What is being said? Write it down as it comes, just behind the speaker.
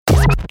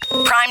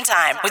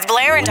PrimeTime with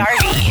Blair and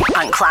RV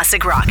on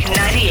Classic Rock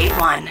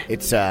 98.1.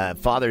 It's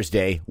Father's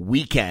Day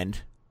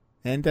weekend,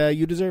 and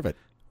you deserve it.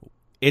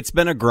 It's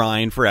been a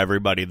grind for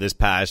everybody this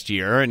past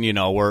year, and, you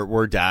know,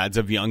 we're dads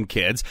of young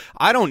kids.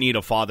 I don't need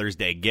a Father's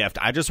Day gift.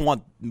 I just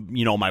want,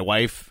 you know, my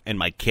wife and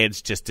my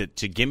kids just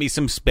to give me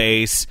some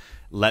space,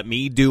 let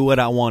me do what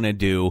I want to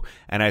do,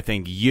 and I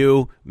think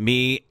you,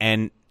 me,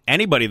 and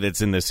anybody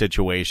that's in this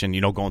situation,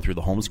 you know, going through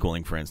the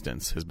homeschooling, for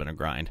instance, has been a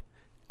grind.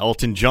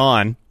 Elton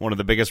John, one of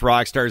the biggest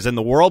rock stars in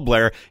the world,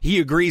 Blair, he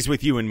agrees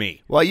with you and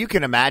me. Well, you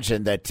can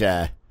imagine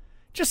that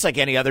just like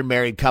any other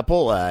married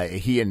couple,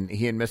 he and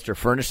Mr.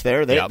 Furnish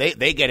there,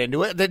 they get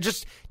into it. They're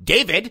just,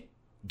 David,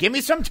 give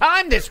me some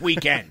time this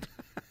weekend.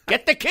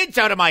 Get the kids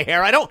out of my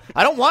hair. I don't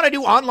want to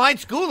do online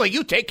schooling.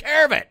 You take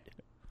care of it.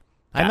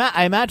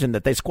 I imagine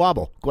that they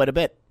squabble quite a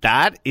bit.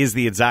 That is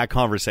the exact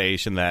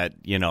conversation that,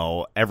 you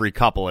know, every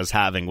couple is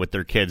having with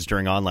their kids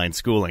during online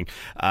schooling.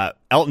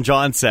 Elton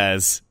John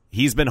says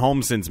he's been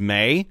home since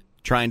May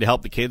trying to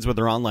help the kids with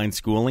their online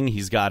schooling.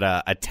 He's got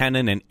a 10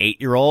 and an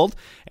 8-year-old,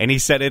 and he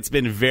said it's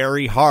been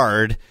very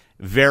hard,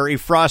 very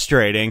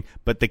frustrating,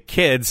 but the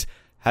kids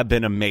have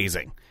been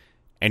amazing.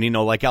 And, you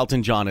know, like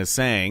Elton John is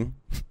saying,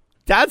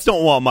 dads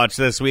don't want much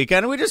this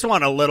weekend. We just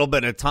want a little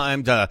bit of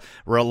time to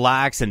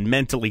relax and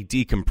mentally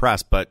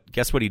decompress. But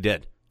guess what he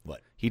did?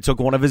 What? He took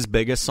one of his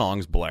biggest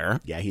songs, Blair.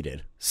 Yeah, he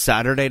did.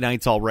 Saturday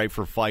Night's All Right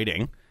for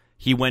Fighting.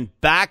 He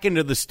went back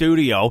into the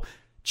studio,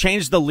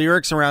 changed the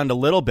lyrics around a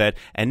little bit,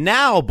 and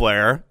now,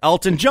 Blair,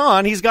 Elton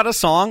John, he's got a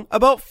song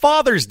about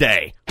Father's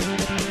Day.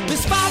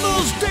 This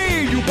Father's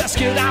Day, you best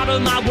get out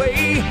of my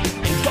way.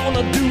 Ain't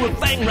gonna do a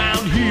thing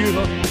round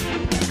here.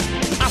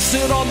 I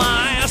sit on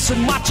my ass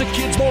and watch the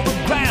kids mow the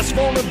grass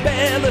for a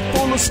belly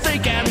full of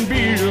steak and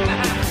beer.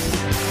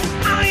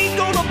 I ain't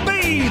gonna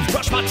bathe,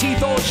 brush my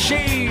teeth or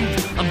shave.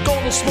 I'm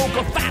gonna smoke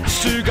a fat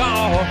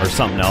cigar. Or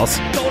something else.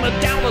 Gonna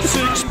down a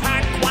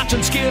six-pack,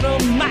 watching Skinner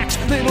Max.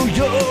 Then I'll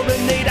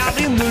urinate out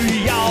in the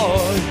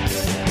yard.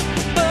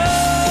 Oh,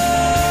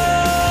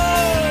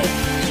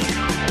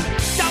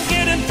 don't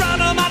get in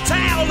front of my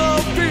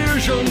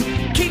television.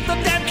 Keep the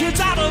damn kids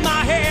out of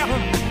my hair.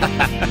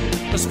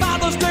 This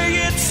Father's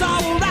Day, it's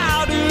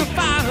alright if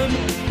I'm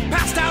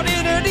passed out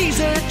in an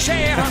easy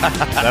chair.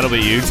 That'll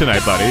be you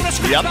tonight, buddy.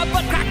 Yep. Up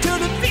a crack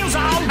till it feels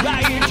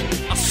alright.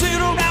 I'll sit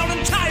around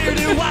and tired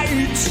and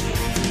wait.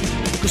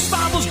 Cause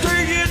Father's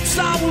Day, it's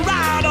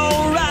alright,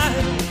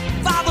 alright.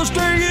 Father's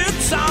Day,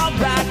 it's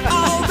alright,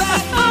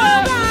 alright,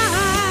 alright.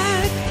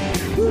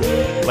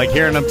 Like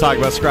hearing him talk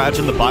about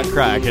scratching the butt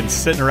crack and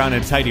sitting around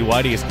in tighty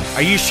whities.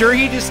 Are you sure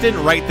he just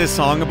didn't write this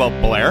song about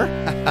Blair?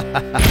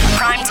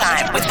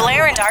 PrimeTime with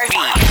Blair and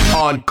RV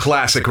on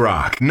Classic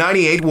Rock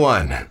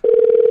 98.1.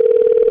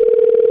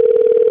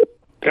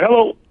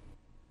 Hello.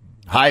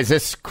 Hi, is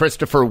this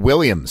Christopher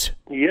Williams?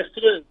 Yes,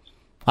 it is.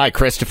 Hi,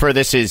 Christopher.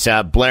 This is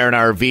Blair and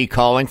RV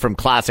calling from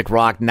Classic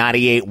Rock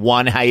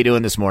 98.1. How you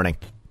doing this morning?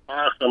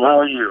 Awesome. How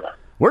are you?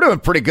 We're doing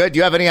pretty good. Do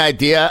you have any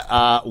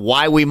idea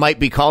why we might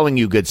be calling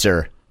you, good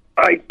sir?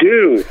 I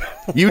do.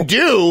 You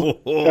do?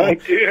 I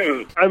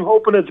do. I'm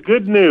hoping it's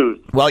good news.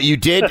 Well, you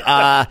did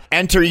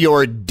enter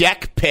your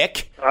deck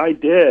pick. I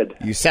did.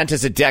 You sent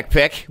us a deck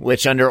pick,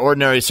 which under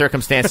ordinary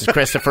circumstances,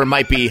 Christopher,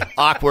 might be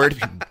awkward,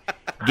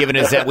 given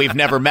is that we've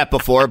never met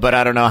before, but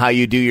I don't know how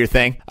you do your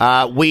thing.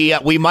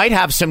 We might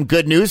have some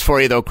good news for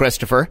you, though,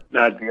 Christopher.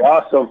 That'd be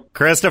awesome.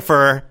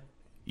 Christopher,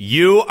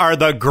 you are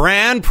the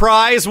grand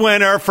prize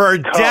winner for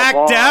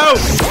Decked Out.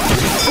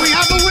 We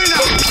have a winner!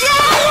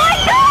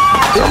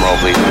 Drum roll,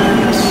 please.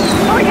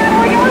 Oh my God.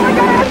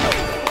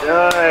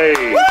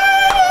 Nice.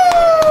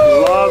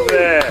 Love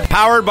it.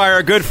 Powered by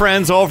our good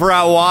friends over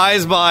at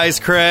Wise Buys,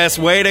 Chris.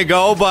 Way to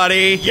go,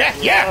 buddy.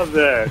 Yeah. Love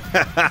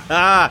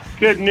it.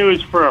 Good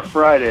news for a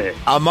Friday.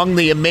 Among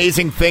the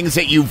amazing things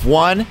that you've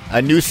won,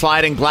 a new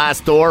sliding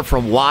glass door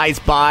from Wise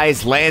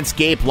Buys,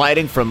 landscape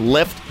lighting from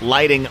Lift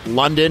Lighting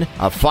London,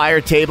 a fire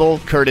table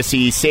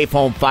courtesy Safe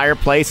Home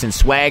Fireplace, and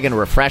swag and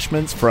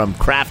refreshments from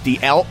Crafty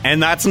Elk.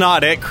 And that's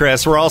not it,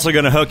 Chris. We're also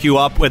going to hook you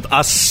up with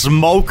a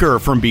smoker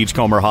from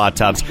Beachcomber Hot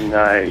Tubs.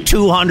 Nice.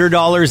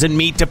 $200 in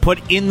meat to put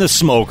in the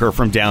smoker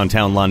from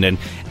downtown London.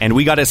 And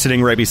we got it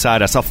sitting right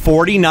beside us. A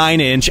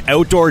 49-inch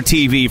outdoor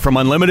TV from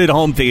Unlimited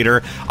Home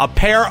Theater, a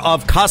pair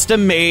of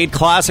custom-made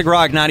Classic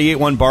Rock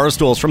 98.1 bar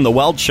stools from the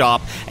Weld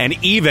Shop, and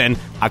even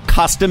a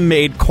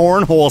custom-made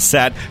cornhole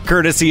set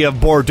courtesy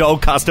of Bordeaux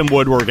Custom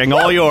Woodworking.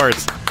 All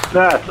yours.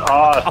 That's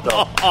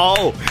awesome.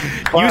 Oh,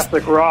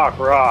 Classic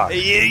rock.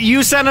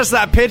 You sent us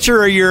that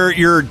picture of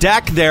your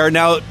deck there.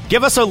 Now,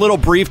 give us a little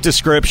brief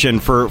description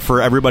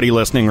for everybody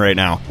listening right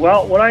now.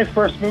 Well, when I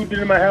first moved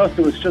into my house,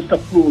 it was just a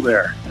pool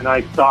there. And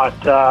I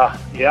thought,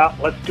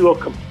 let's do a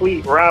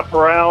complete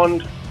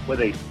wraparound with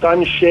a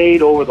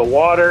sunshade over the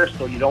water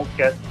so you don't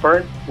get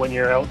burnt when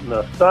you're out in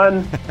the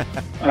sun.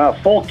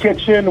 Full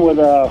kitchen with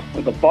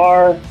a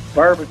bar,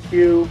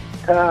 barbecue,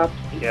 taps.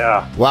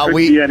 Yeah. Well, couldn't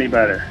be any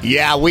better.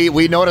 Yeah,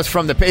 we noticed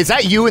from the... Is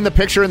that you in the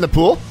picture in the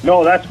pool?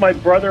 No, that's my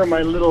brother and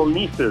my little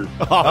nieces.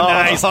 Oh,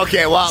 nice.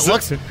 Okay, well,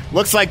 it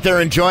looks like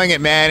they're enjoying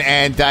it, man,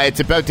 and it's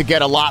about to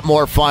get a lot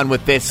more fun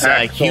with this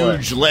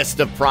huge list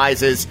of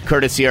prizes,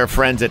 courtesy our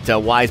friends at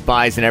Wise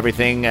Buys and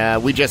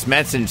everything we just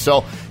mentioned.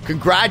 So,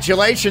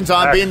 congratulations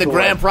on being the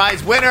grand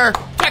prize winner.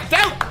 Checked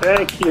out.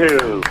 Thank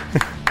you.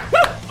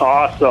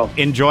 Awesome.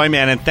 Enjoy,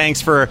 man, and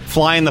thanks for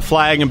flying the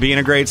flag and being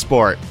a great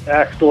sport.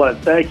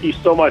 Excellent. Thank you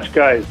so much,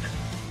 guys.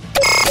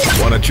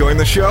 Want to join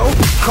the show?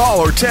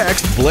 Call or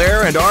text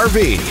Blair and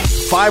RV.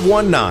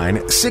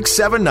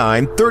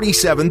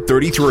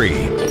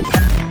 519-679-3733.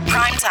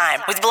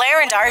 Primetime with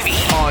Blair and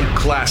RV. On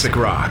Classic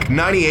Rock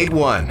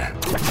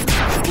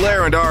 98.1.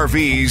 Blair and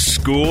RV's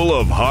School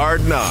of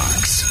Hard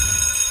Knocks.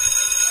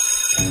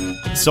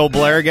 So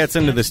Blair gets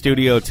into the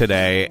studio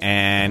today,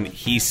 and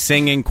he's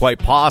singing quite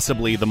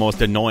possibly the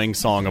most annoying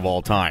song of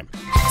all time.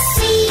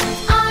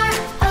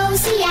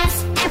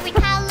 C-R-O-C-S. Every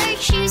color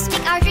shoes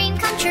make our dream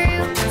come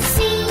true.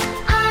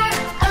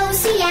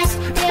 C-R-O-C-S.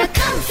 They're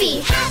comfy,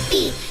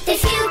 happy, they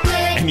feel good.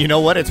 And you know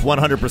what? It's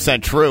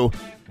 100% true.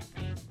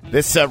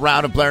 This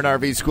round of Blair and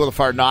RV's School of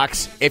Hard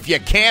Knocks, if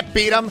you can't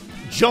beat them,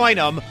 join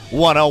them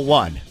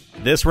 101.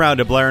 This round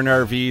of Blair and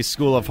RV's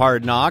School of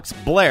Hard Knocks,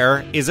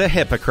 Blair is a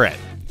hypocrite.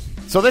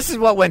 So this is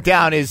what went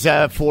down is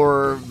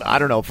for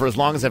as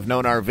long as I've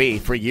known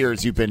RV, for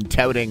years you've been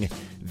touting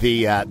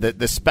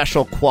the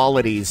special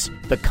qualities,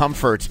 the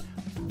comfort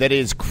that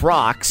is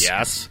Crocs.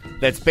 Yes.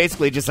 That's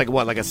basically just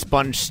like a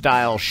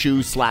sponge-style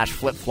shoe /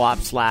 flip-flop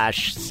 /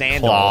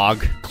 sandal.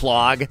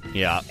 Clog.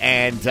 Yeah.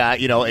 And,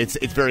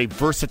 it's very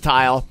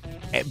versatile,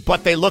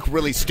 but they look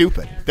really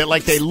stupid.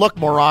 They look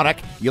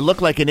moronic. You look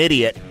like an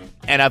idiot.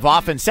 And I've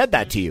often said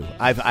that to you.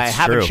 I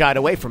haven't shied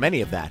away from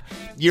any of that.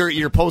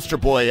 Your poster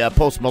boy,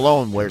 Post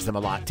Malone, wears them a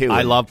lot, too.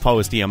 I love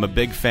Posty. I'm a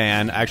big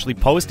fan. Actually,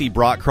 Posty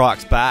brought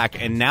Crocs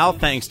back, and now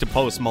thanks to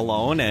Post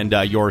Malone and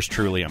yours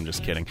truly, I'm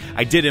just kidding,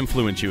 I did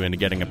influence you into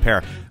getting a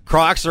pair.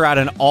 Crocs are at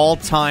an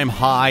all-time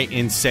high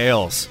in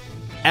sales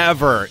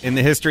ever in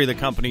the history of the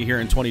company here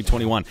in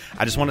 2021.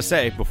 I just want to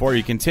say, before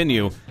you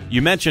continue,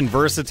 you mentioned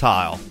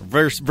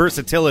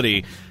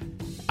versatility.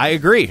 I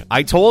agree.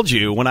 I told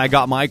you when I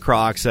got my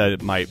Crocs,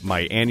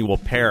 my annual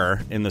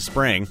pair in the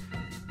spring,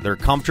 they're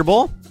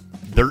comfortable.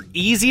 They're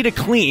easy to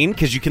clean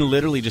because you can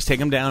literally just take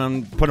them down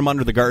and put them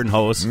under the garden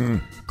hose,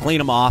 clean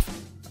them off,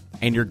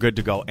 and you're good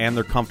to go. And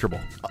they're comfortable.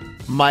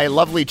 My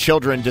lovely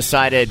children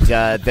decided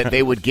that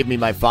they would give me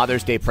my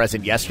Father's Day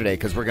present yesterday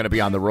because we're going to be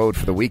on the road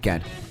for the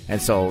weekend.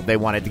 And so they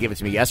wanted to give it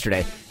to me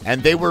yesterday.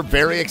 And they were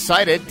very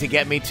excited to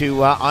get me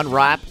to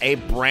unwrap a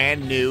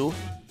brand new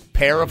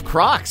pair of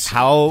Crocs.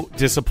 How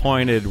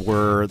disappointed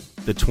were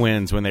the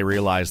twins when they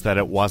realized that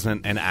it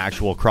wasn't an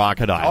actual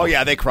crocodile? Oh,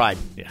 yeah, they cried.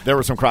 Yeah. There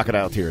were some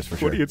crocodile tears, for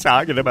sure. What are you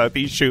talking about?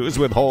 These shoes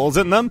with holes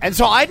in them? And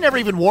so I'd never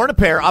even worn a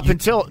pair up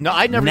until... No,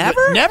 I'd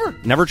never...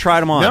 Never tried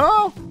them on?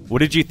 No. What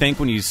did you think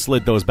when you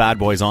slid those bad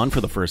boys on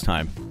for the first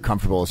time?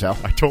 Comfortable as hell.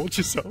 I told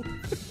you so.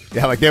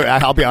 Yeah,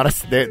 I'll be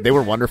honest, they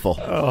were wonderful.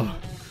 Oh.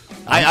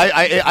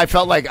 I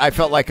felt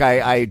like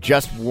I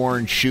just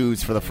worn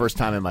shoes for the first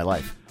time in my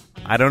life.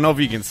 I don't know if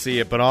you can see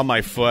it, but on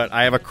my foot,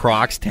 I have a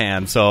Crocs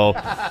tan. So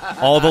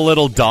all the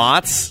little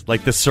dots,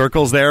 like the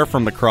circles there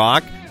from the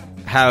Croc,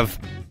 have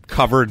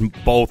covered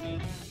both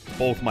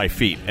my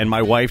feet. And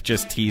my wife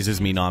just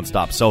teases me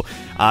nonstop. So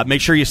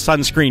make sure you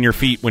sunscreen your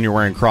feet when you're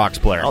wearing Crocs,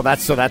 Blair. Oh,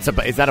 is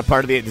that a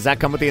part of the? Does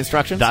that come with the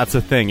instructions? That's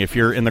the thing. If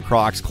you're in the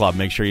Crocs club,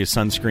 make sure you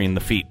sunscreen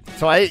the feet.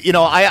 So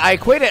I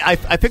equate it. I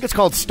think it's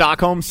called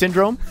Stockholm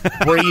syndrome,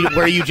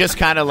 where you just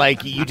kind of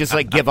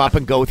give up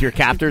and go with your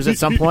captors at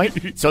some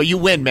point. So you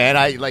win,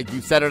 man. You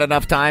said it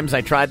enough times.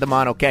 I tried them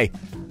on. Okay,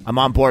 I'm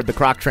on board the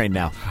Croc train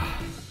now.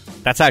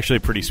 That's actually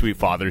a pretty sweet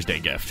Father's Day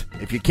gift.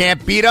 If you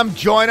can't beat them,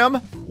 join them.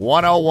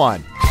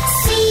 101.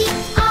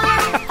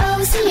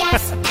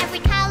 C-R-O-C-S. Every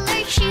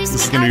color shoes.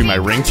 This is going to be my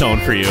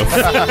ringtone for you.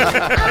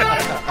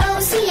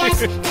 C-R-O-C-S.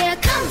 They're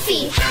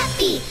comfy,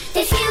 happy,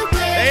 they feel good.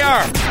 They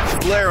are.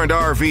 Blair and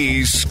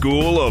RV's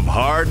School of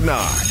Hard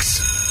Knocks.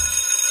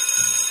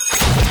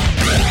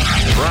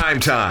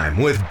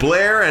 Primetime with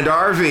Blair and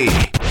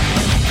RV.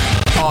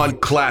 On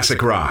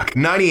Classic Rock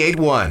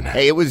 98.1.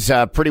 Hey, it was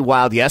pretty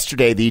wild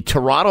yesterday. The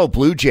Toronto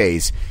Blue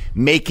Jays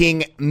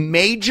making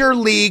Major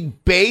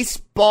League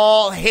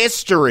Baseball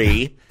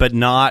history. But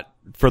not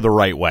for the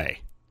right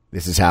way.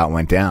 This is how it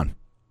went down.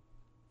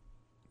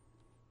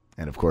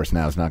 And, of course,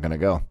 now it's not going to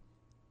go.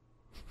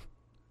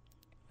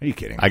 Are you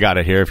kidding me? I got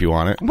it here if you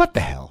want it. What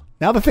the hell?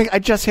 Now the thing, I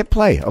just hit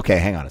play. Okay,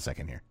 hang on a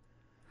second here.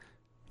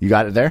 You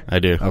got it there? I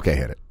do. Okay,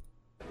 hit it.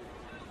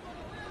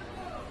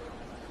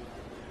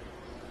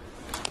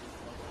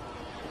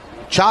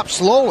 Chop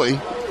slowly.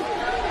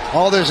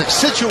 Oh, there's a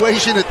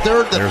situation at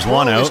third. There's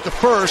one out. To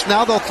first.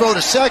 Now they'll throw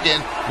to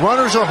second.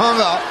 Runners are hung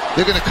up.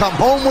 They're going to come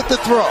home with the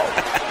throw.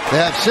 They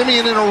have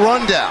Simeon in a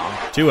rundown.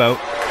 2 out.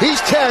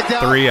 He's tagged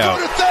out. 3 out.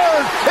 To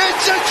third.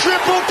 It's a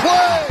triple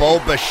play. Bo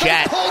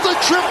Bichette pulled a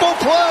triple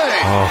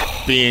play.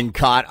 Being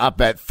caught up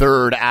at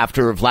third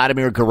after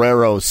Vladimir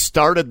Guerrero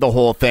started the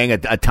whole thing,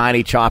 a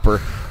tiny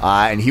chopper,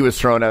 and he was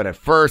thrown out at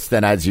first.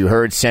 Then, as you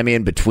heard,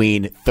 Semien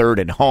between third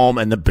and home,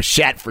 and the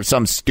Bichette, for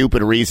some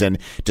stupid reason,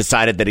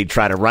 decided that he'd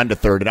try to run to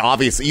third. And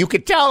obviously, you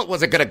could tell it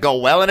wasn't going to go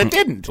well, and it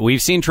didn't.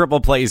 We've seen triple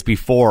plays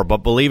before, but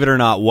believe it or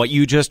not, what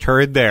you just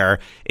heard there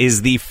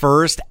is the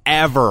first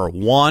ever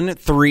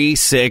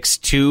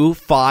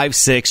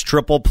 1-3-6-2-5-6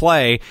 triple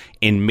play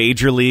in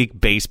Major League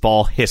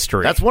Baseball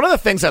history. That's one of the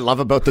things I love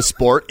about the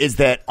sport is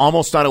that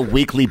almost on a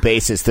weekly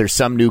basis, there's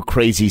some new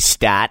crazy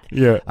stat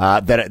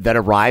that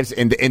arrives.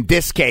 In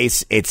this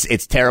case,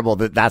 it's terrible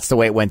that that's the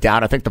way it went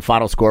down. I think the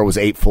final score was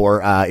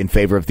 8-4 in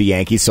favor of the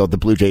Yankees, so the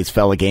Blue Jays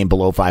fell a game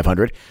below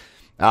 500.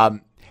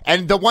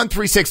 And the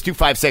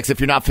 1-3-6-2-5-6, if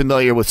you're not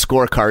familiar with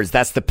scorecards,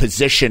 that's the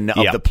position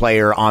of the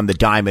player on the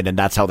diamond, and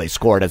that's how they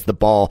scored as the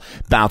ball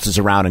bounces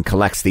around and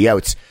collects the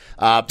outs.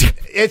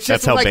 It's just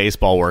that's how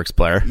baseball works,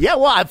 Blair. Yeah,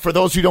 well, for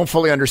those who don't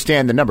fully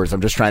understand the numbers, I'm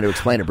just trying to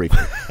explain it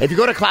briefly. If you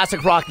go to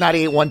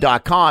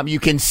ClassicRock981.com, you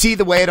can see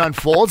the way it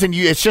unfolds, and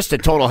it's just a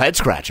total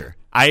head-scratcher.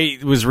 I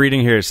was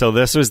reading here, so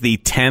this was the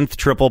 10th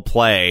triple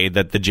play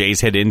that the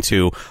Jays hit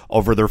into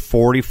over their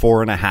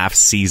 44.5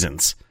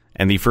 seasons.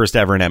 And the first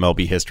ever in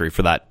MLB history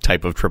for that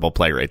type of triple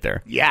play right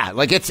there. Yeah,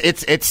 like it's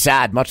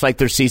sad, much like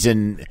their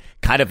season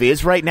kind of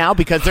is right now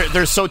because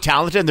they're so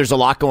talented and there's a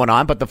lot going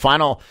on, but the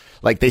final,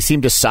 like they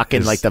seem to suck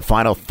in like the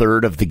final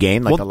third of the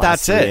game, like the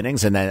last three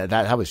innings, and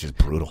that was just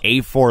brutal.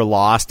 8-4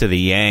 loss to the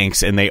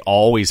Yanks, and they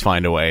always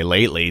find a way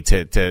lately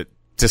to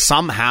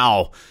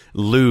somehow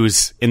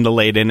lose in the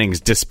late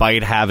innings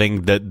despite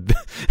having the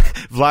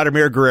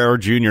Vladimir Guerrero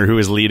Jr., who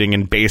is leading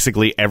in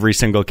basically every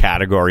single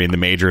category in the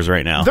majors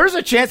right now. There's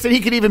a chance that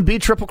he could even be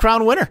Triple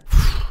Crown winner.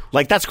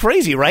 Like, that's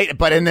crazy, right?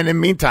 But and then in the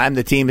meantime,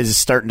 the team is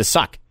starting to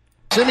suck.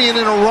 Semien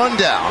in a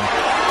rundown.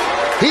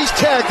 He's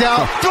tagged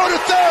out. Throw to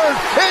third.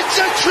 It's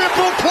a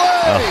triple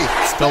play.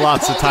 Still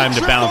lots of time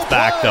to bounce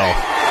back, though.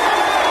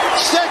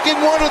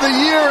 Second one of the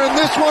year, and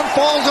this one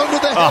falls under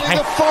the head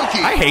of the Funky.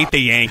 I hate the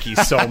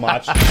Yankees so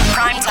much.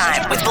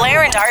 Primetime with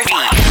Blair and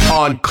RV.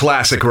 On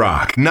Classic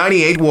Rock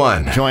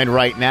 98.1. Joined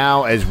right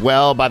now as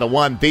well by the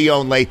one, the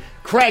only,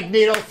 Craig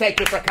Needles. Thank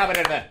you for coming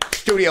to the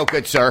studio,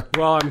 good sir.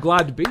 Well, I'm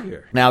glad to be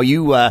here. Now,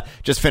 you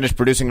just finished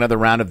producing another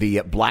round of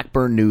the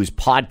Blackburn News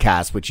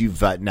podcast, which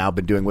you've now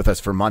been doing with us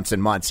for months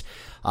and months.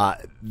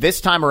 This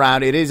time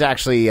around, it is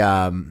actually...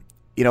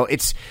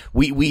 it's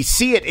we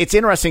see it. It's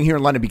interesting here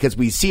in London because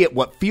we see it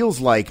what feels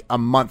like a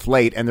month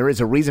late, and there is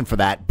a reason for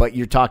that. But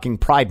you're talking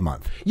Pride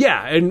Month.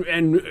 Yeah, and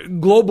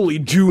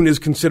globally, June is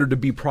considered to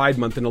be Pride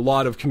Month, and a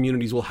lot of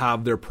communities will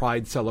have their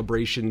Pride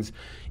celebrations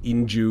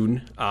in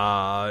June.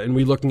 And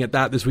we're looking at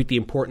that this week, the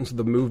importance of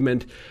the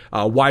movement,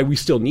 why we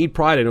still need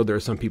Pride. I know there are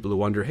some people who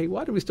wonder, hey,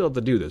 why do we still have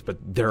to do this? But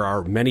there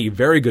are many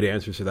very good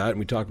answers to that, and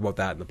we talk about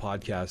that in the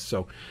podcast.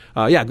 So,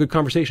 good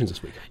conversations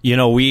this week.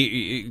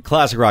 We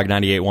Classic Rock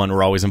 98.1,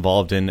 we're always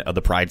involved in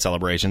the Pride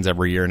celebrations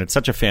every year, and it's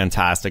such a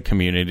fantastic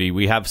community.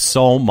 We have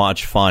so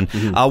much fun.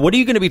 Mm-hmm. What are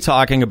you going to be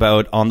talking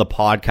about on the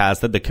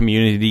podcast that the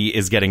community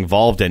is getting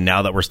involved in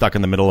now that we're stuck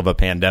in the middle of a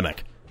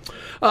pandemic?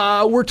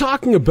 We're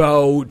talking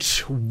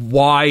about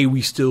why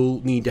we still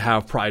need to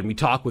have Pride. And we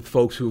talk with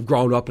folks who have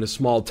grown up in a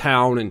small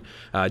town and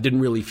didn't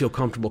really feel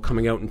comfortable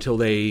coming out until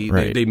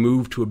they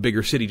moved to a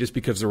bigger city, just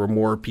because there were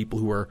more people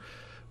who were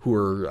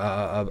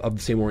of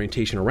the same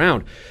orientation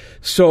around.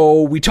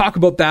 So we talk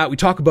about that. We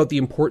talk about the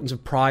importance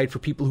of Pride for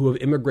people who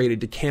have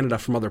immigrated to Canada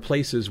from other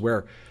places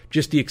where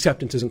just the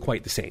acceptance isn't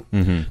quite the same.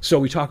 Mm-hmm. So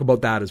we talk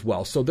about that as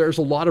well. So there's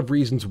a lot of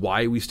reasons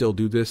why we still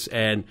do this,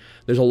 and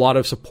there's a lot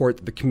of support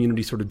that the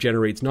community sort of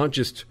generates, not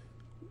just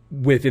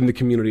within the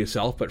community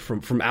itself, but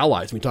from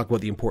allies. And we talk about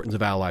the importance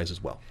of allies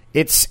as well.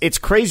 It's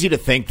crazy to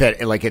think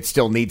that it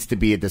still needs to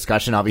be a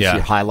discussion. Obviously,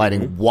 you're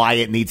highlighting why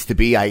it needs to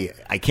be.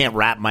 I can't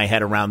wrap my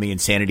head around the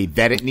insanity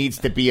that it needs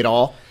to be at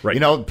all.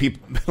 Right.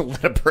 People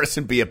let a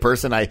person be a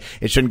person.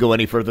 It shouldn't go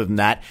any further than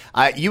that.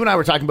 You and I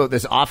were talking about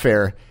this off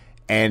air,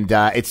 and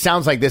it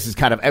sounds like this is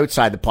kind of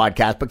outside the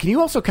podcast. But can you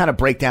also kind of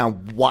break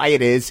down why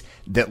it is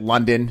that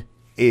London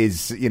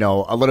is,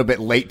 a little bit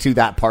late to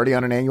that party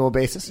on an annual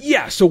basis?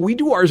 Yeah, so we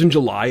do ours in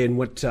July, and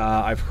what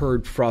I've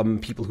heard from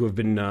people who have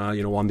been,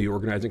 on the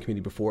organizing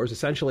committee before is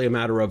essentially a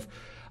matter of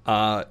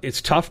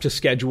it's tougher to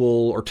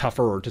schedule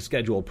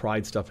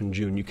Pride stuff in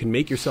June. You can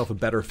make yourself a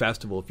better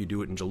festival if you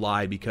do it in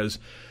July because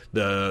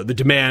the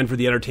demand for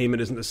the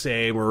entertainment isn't the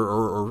same,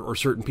 or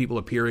certain people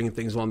appearing and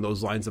things along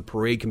those lines. The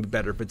parade can be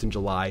better if it's in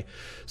July.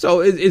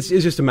 So it's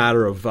just a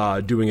matter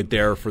of doing it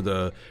there for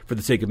the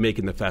sake of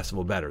making the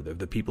festival better.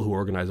 The people who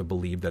organize it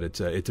believe that it's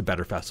a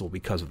better festival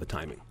because of the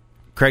timing.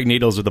 Craig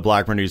Needles with the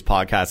Blackburn News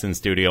podcast in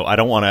studio. I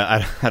don't want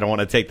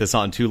to take this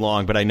on too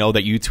long, but I know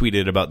that you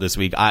tweeted about this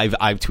week.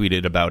 I've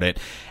tweeted about it,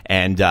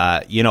 and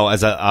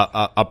as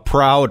a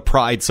proud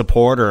Pride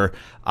supporter,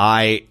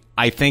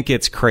 I think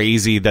it's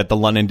crazy that the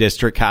London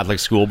District Catholic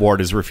School Board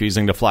is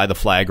refusing to fly the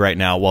flag right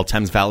now, while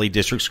Thames Valley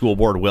District School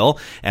Board will.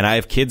 And I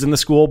have kids in the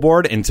school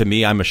board, and to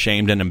me, I'm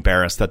ashamed and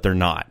embarrassed that they're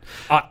not.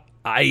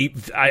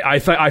 I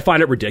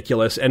find it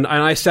ridiculous, and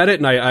I said it,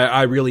 and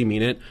I really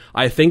mean it.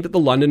 I think that the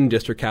London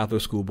District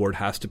Catholic School Board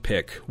has to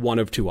pick one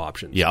of two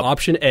options. Yep.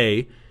 Option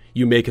A,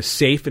 you make a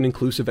safe and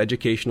inclusive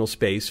educational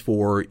space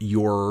for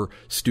your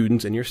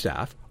students and your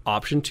staff.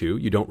 Option 2,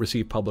 you don't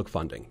receive public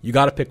funding. You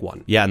got to pick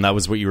one. Yeah, and that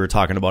was what you were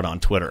talking about on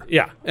Twitter.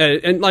 Yeah,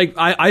 and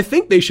I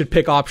think they should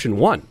pick option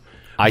 1.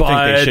 I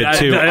think they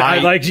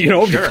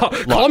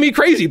should too. Call me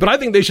crazy, but I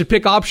think they should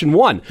pick option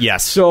 1.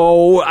 Yes.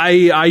 So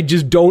I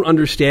just don't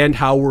understand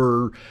how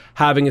we're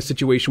having a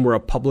situation where a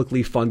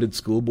publicly funded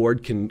school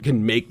board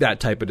can make that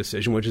type of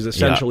decision, which is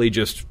essentially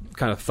just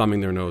kind of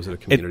thumbing their nose at a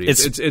community.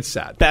 It's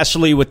sad.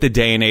 Especially with the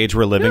day and age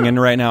we're living in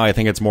right now, I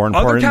think it's more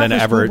important than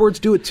ever. School boards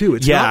do it too.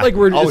 It's not like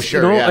we're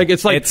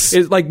it's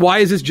like why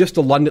is this just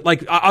a London?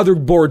 Like other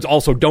boards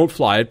also don't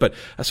fly it, but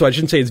so I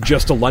shouldn't say it's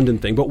just a London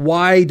thing. But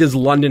why does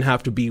London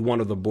have to be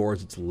one of the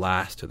boards that's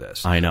last to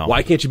this? I know.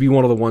 Why can't you be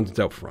one of the ones that's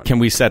out front? Can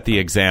we set the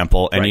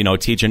example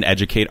and teach and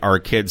educate our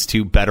kids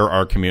to better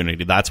our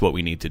community? That's what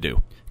we need to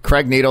do.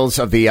 Craig Needles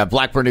of the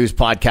Blackburn News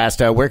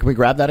podcast. Where can we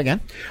grab that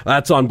again?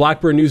 That's on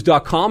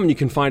blackburnnews.com, and you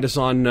can find us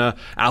on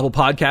Apple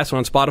Podcasts and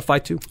on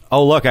Spotify, too.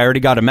 Oh, look, I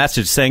already got a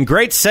message saying,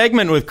 great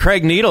segment with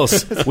Craig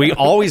Needles. We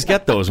always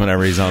get those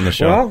whenever he's on the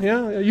show. Well,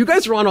 yeah. You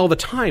guys are on all the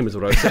time, is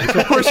what I was saying. So,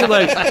 of course, you're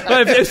like,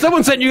 if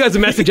someone sent you guys a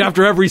message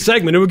after every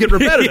segment, it would get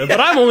repetitive, but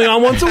I'm only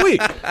on once a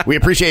week. We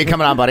appreciate you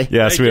coming on, buddy.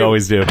 Yes, we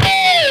always do.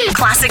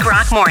 Classic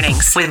Rock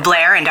Mornings with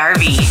Blair and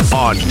RV.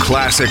 On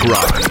Classic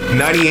Rock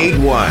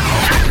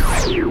 98.1.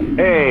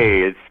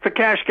 Hey, it's the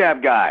Cash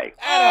Cab guy.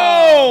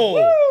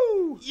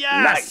 Oh!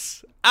 Yes!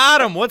 Nice.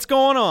 Adam, what's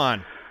going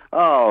on?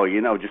 Oh,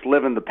 just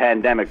living the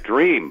pandemic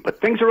dream.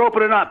 But things are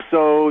opening up,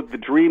 so the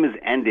dream is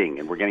ending,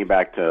 and we're getting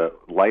back to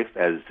life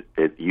as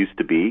it used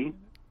to be.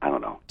 I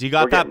don't know. Do you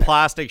got that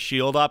plastic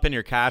shield up in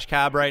your cash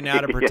cab right now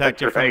to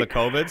protect you from the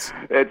COVIDs?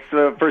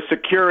 It's for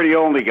security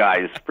only,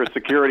 guys. For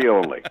security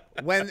only.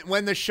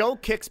 When the show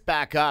kicks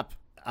back up,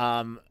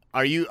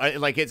 are you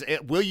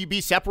will you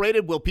be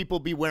separated? Will people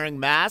be wearing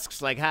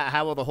masks? Like,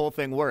 how will the whole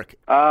thing work?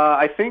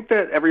 I think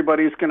that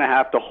everybody's going to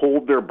have to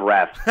hold their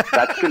breath.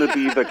 That's going to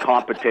be the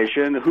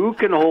competition. Who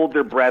can hold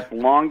their breath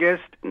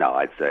longest? No,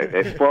 I'd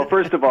say. Well,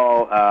 first of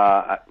all,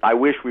 I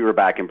wish we were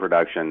back in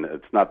production.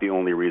 It's not the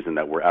only reason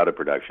that we're out of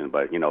production,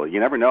 but you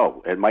never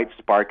know. It might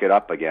spark it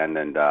up again,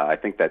 and I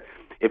think that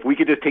if we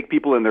could just take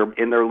people in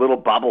their little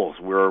bubbles,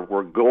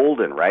 we're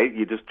golden, right?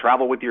 You just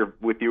travel with your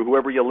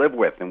whoever you live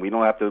with, and we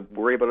don't have to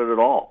worry about it at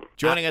all.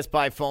 Joining us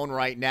by phone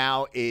right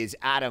now is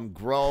Adam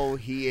Growe.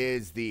 He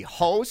is the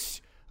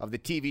host of the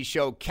TV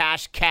show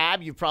Cash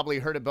Cab. You've probably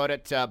heard about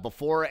it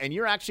before, and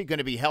you're actually going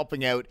to be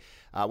helping out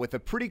with a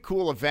pretty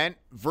cool event,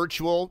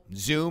 virtual,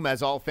 Zoom,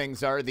 as all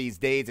things are these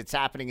days. It's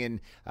happening in,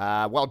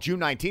 June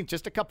 19th,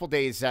 just a couple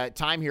days'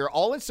 time here,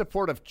 all in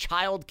support of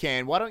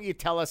ChildCan. Why don't you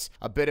tell us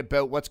a bit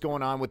about what's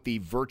going on with the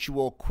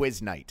virtual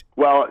quiz night?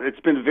 Well,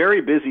 it's been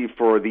very busy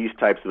for these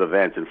types of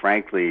events, and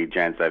frankly,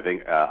 gents, I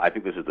think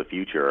this is the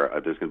future.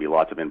 There's going to be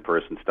lots of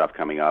in-person stuff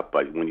coming up,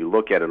 but when you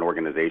look at an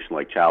organization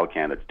like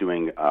ChildCan that's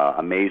doing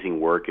amazing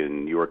work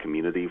in your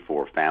community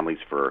for families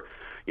for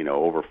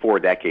over 4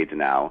 decades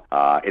now,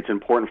 it's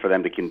important for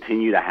them to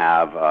continue to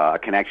have a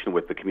connection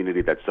with the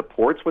community that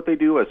supports what they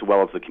do as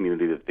well as the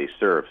community that they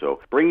serve. So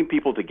bringing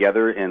people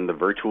together in the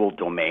virtual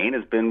domain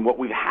has been what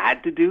we've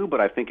had to do, but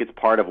I think it's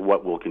part of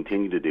what we'll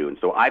continue to do. And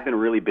so I've been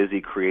really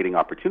busy creating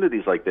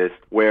opportunities like this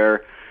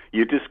where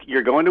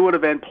you're going to an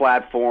event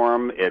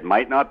platform. It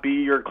might not be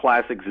your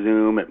classic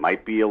Zoom. It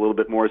might be a little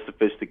bit more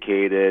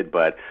sophisticated,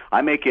 but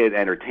I make it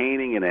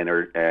entertaining and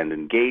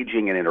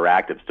engaging and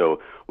interactive. So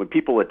when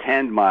people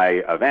attend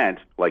my event,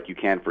 like you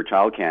can for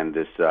ChildCan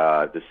this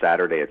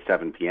Saturday at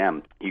 7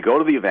 p.m., you go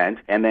to the event,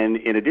 and then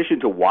in addition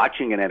to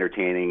watching an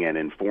entertaining and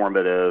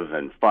informative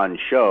and fun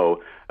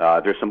show,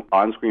 there's some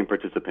on-screen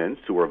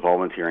participants who are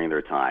volunteering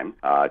their time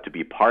to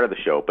be part of the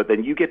show. But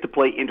then you get to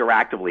play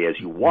interactively as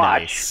you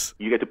watch. Nice.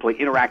 You get to play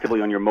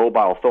interactively on your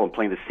mobile phone,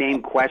 playing the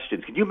same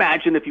questions. Could you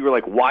imagine if you were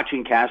like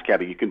watching Cash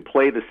Cab, you can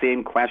play the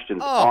same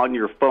questions on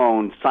your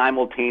phone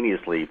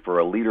simultaneously for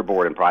a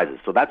leaderboard and prizes?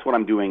 So that's what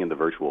I'm doing in the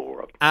virtual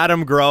world.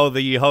 Adam Growe,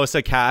 the host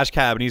of Cash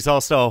Cab, and he's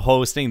also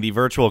hosting the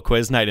virtual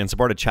quiz night in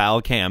support of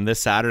ChildCan this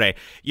Saturday.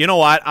 You know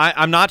what?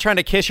 I'm not trying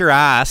to kiss your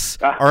ass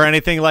or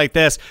anything like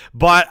this,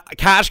 but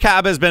Cash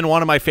Cab has been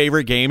one of my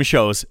favorite game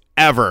shows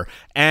ever.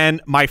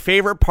 And my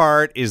favorite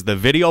part is the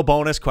video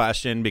bonus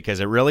question, because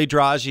it really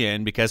draws you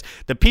in, because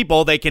the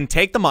people, they can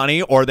take the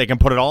money or they can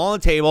put it all on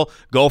the table,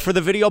 go for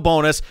the video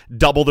bonus,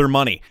 double their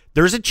money.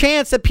 There's a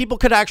chance that people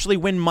could actually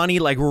win money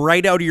like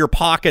right out of your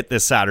pocket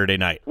this Saturday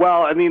night.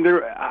 Well, I mean,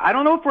 I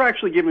don't know if we're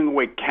actually giving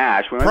away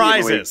cash. We're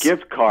prizes. Giving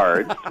away gift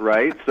cards,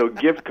 right? So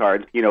gift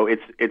cards,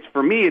 it's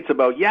for me, it's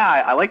about,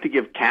 I like to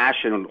give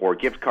cash or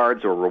gift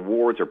cards or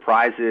rewards or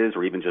prizes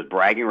or even just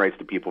bragging rights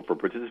to people for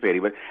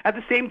participating. But at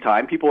the same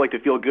time, people like to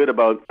feel good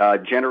about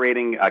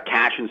generating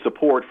cash and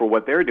support for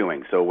what they're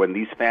doing. So when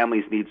these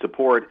families need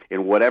support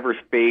in whatever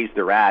phase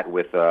they're at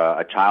with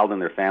a child in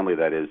their family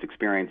that is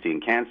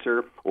experiencing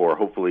cancer or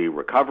hopefully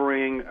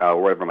recovering,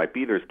 wherever it might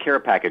be, there's care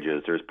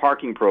packages, there's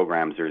parking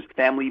programs, there's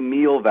family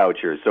meal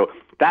vouchers. So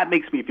that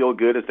makes me feel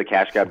good as the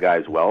Cash Cab guy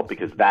as well,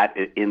 because that,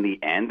 in the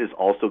end, is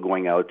also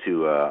going out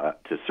to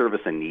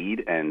service a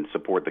need and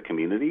support the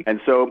community. And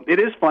so it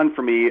is fun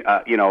for me,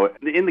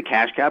 in the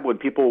Cash Cab when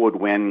people would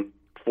win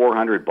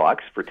 $400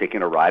 for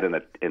taking a ride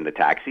in the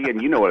taxi,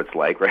 and you know what it's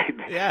like, right?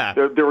 Yeah.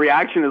 The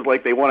reaction is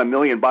like they won $1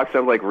 million.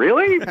 I'm like,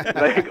 really?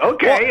 Like,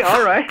 okay,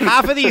 all right.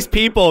 Half of these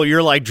people,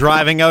 you're like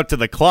driving out to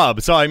the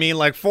club. So I mean,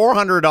 like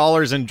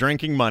 $400 in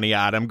drinking money,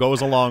 Adam,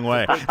 goes a long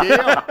way.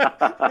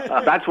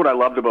 That's what I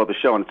loved about the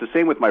show, and it's the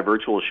same with my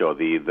virtual show.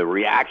 The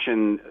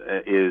reaction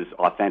is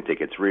authentic.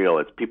 It's real.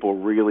 It's people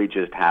really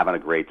just having a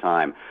great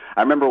time.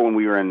 I remember when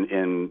we were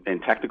in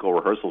technical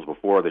rehearsals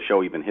before the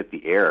show even hit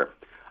the air.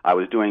 I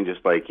was doing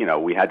just like,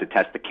 we had to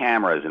test the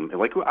cameras, and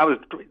like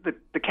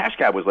the Cash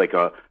Cab was like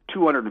a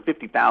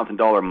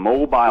 $250,000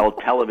 mobile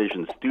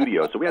television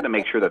studio. So we had to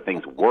make sure that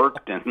things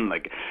worked, and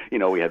like,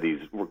 we had these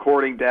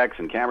recording decks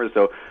and cameras.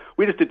 So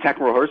we just did tech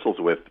rehearsals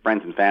with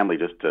friends and family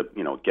just to,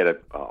 get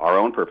it our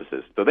own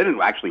purposes. So they didn't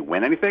actually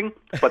win anything,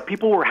 but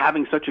people were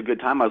having such a good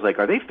time. I was like,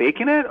 are they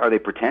faking it? Are they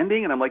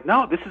pretending? And I'm like,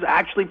 no, this is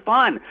actually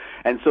fun.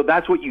 And so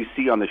that's what you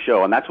see on the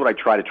show, and that's what I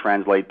try to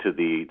translate to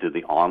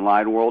the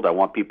online world. I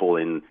want people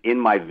in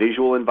my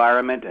visual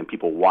environment and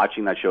people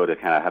watching that show to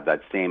kind of have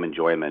that same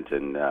enjoyment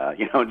and,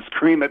 and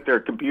scream at their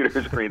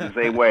computer screen the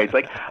same way. It's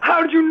like,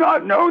 how did you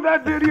not know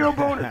that video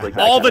bonus? Like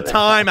all the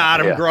time,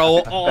 Adam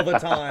Growe, all the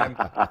time.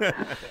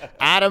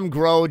 Adam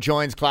Growe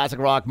joins Classic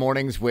Rock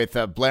Mornings with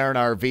Blair and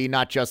RV,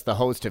 not just the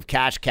host of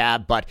Cash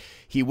Cab, but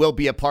he will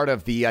be a part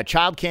of the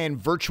ChildCan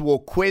Virtual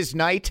Quiz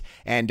Night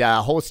and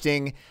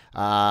hosting,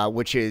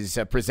 which is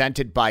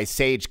presented by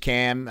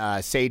Sagecom,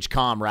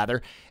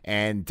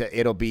 and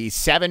it'll be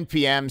 7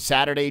 p.m.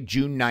 Saturday,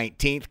 June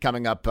 19th,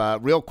 coming up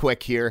real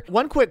quick here.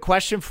 One quick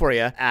question for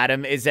you,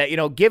 Adam, is that,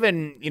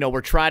 given,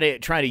 we're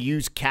trying to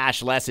use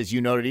cash less, as you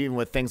noted, even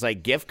with things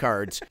like gift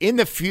cards, in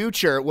the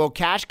future, will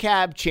Cash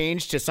Cab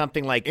change to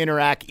something like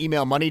Interac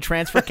Email Money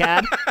Transfer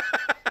Cab?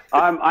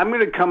 I'm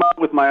going to come up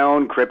with my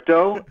own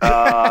crypto,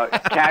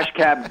 Cash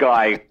Cab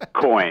guy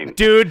coin.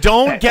 Dude,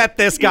 don't get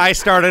this guy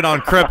started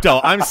on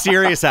crypto. I'm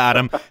serious,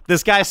 Adam.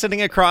 This guy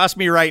sitting across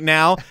me right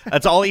now,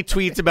 that's all he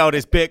tweets about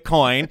is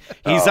Bitcoin.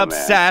 He's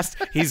obsessed.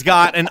 Man. He's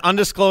got an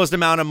undisclosed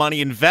amount of money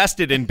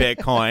invested in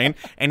Bitcoin,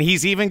 and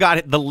he's even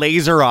got the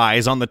laser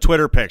eyes on the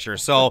Twitter picture.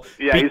 So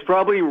yeah, he's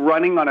probably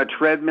running on a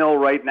treadmill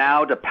right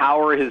now to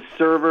power his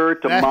server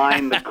to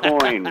mine the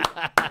coin.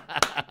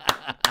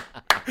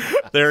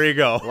 There you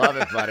go. Love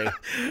it, buddy.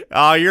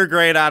 Oh, you're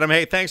great, Adam.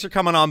 Hey, thanks for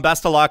coming on.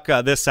 Best of luck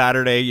this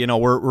Saturday.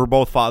 We're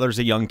both fathers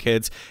of young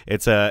kids.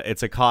 It's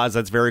a cause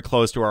that's very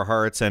close to our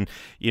hearts, and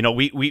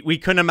we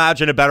couldn't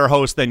imagine a better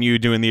host than you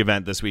doing the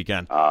event this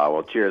weekend.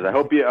 Well, cheers. I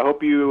hope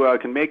you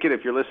can make it.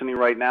 If you're listening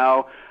right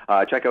now,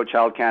 check out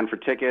ChildCan for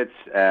tickets,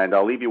 and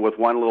I'll leave you with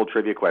one little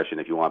trivia question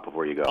if you want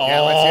before you go.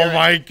 Oh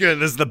my goodness,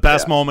 this is the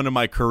best moment of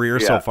my career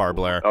so far,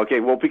 Blair. Okay,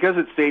 well, because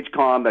it's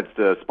Sagecom that's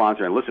the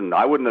sponsor, and listen,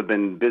 I wouldn't have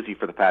been busy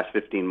for the past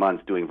 15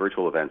 months doing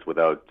virtual events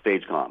without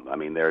Sagecom. I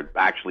mean, they're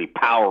actually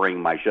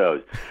powering my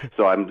shows.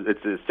 So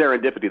it's a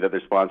serendipity that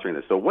they're sponsoring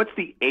this. So what's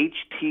the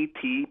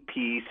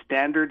HTTP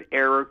standard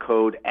error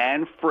code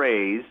and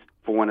phrase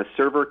for when a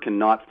server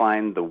cannot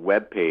find the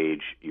web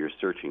page you're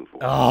searching for?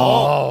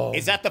 Oh.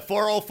 Is that the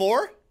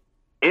 404?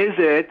 Is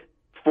it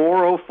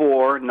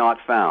 404 not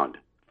found?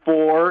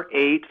 4,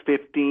 8,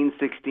 15,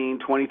 16,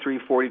 23,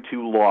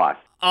 42 lost.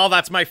 Oh,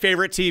 that's my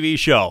favorite TV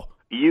show.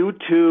 You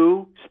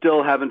too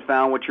still haven't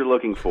found what you're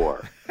looking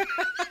for.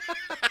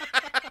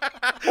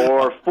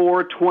 Or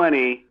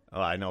 420. Oh,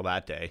 I know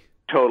that day.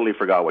 Totally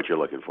forgot what you're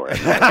looking for.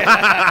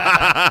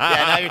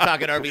 Yeah, now you're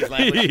talking RV's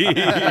language.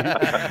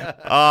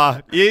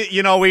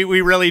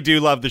 We really do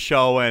love the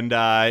show, and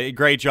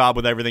great job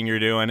with everything you're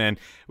doing, and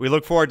we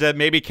look forward to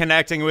maybe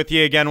connecting with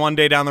you again one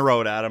day down the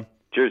road, Adam.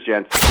 Cheers,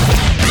 gents.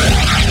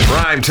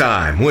 Prime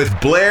Time with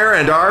Blair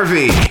and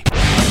RV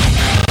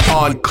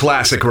on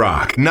Classic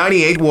Rock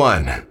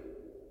 98.1.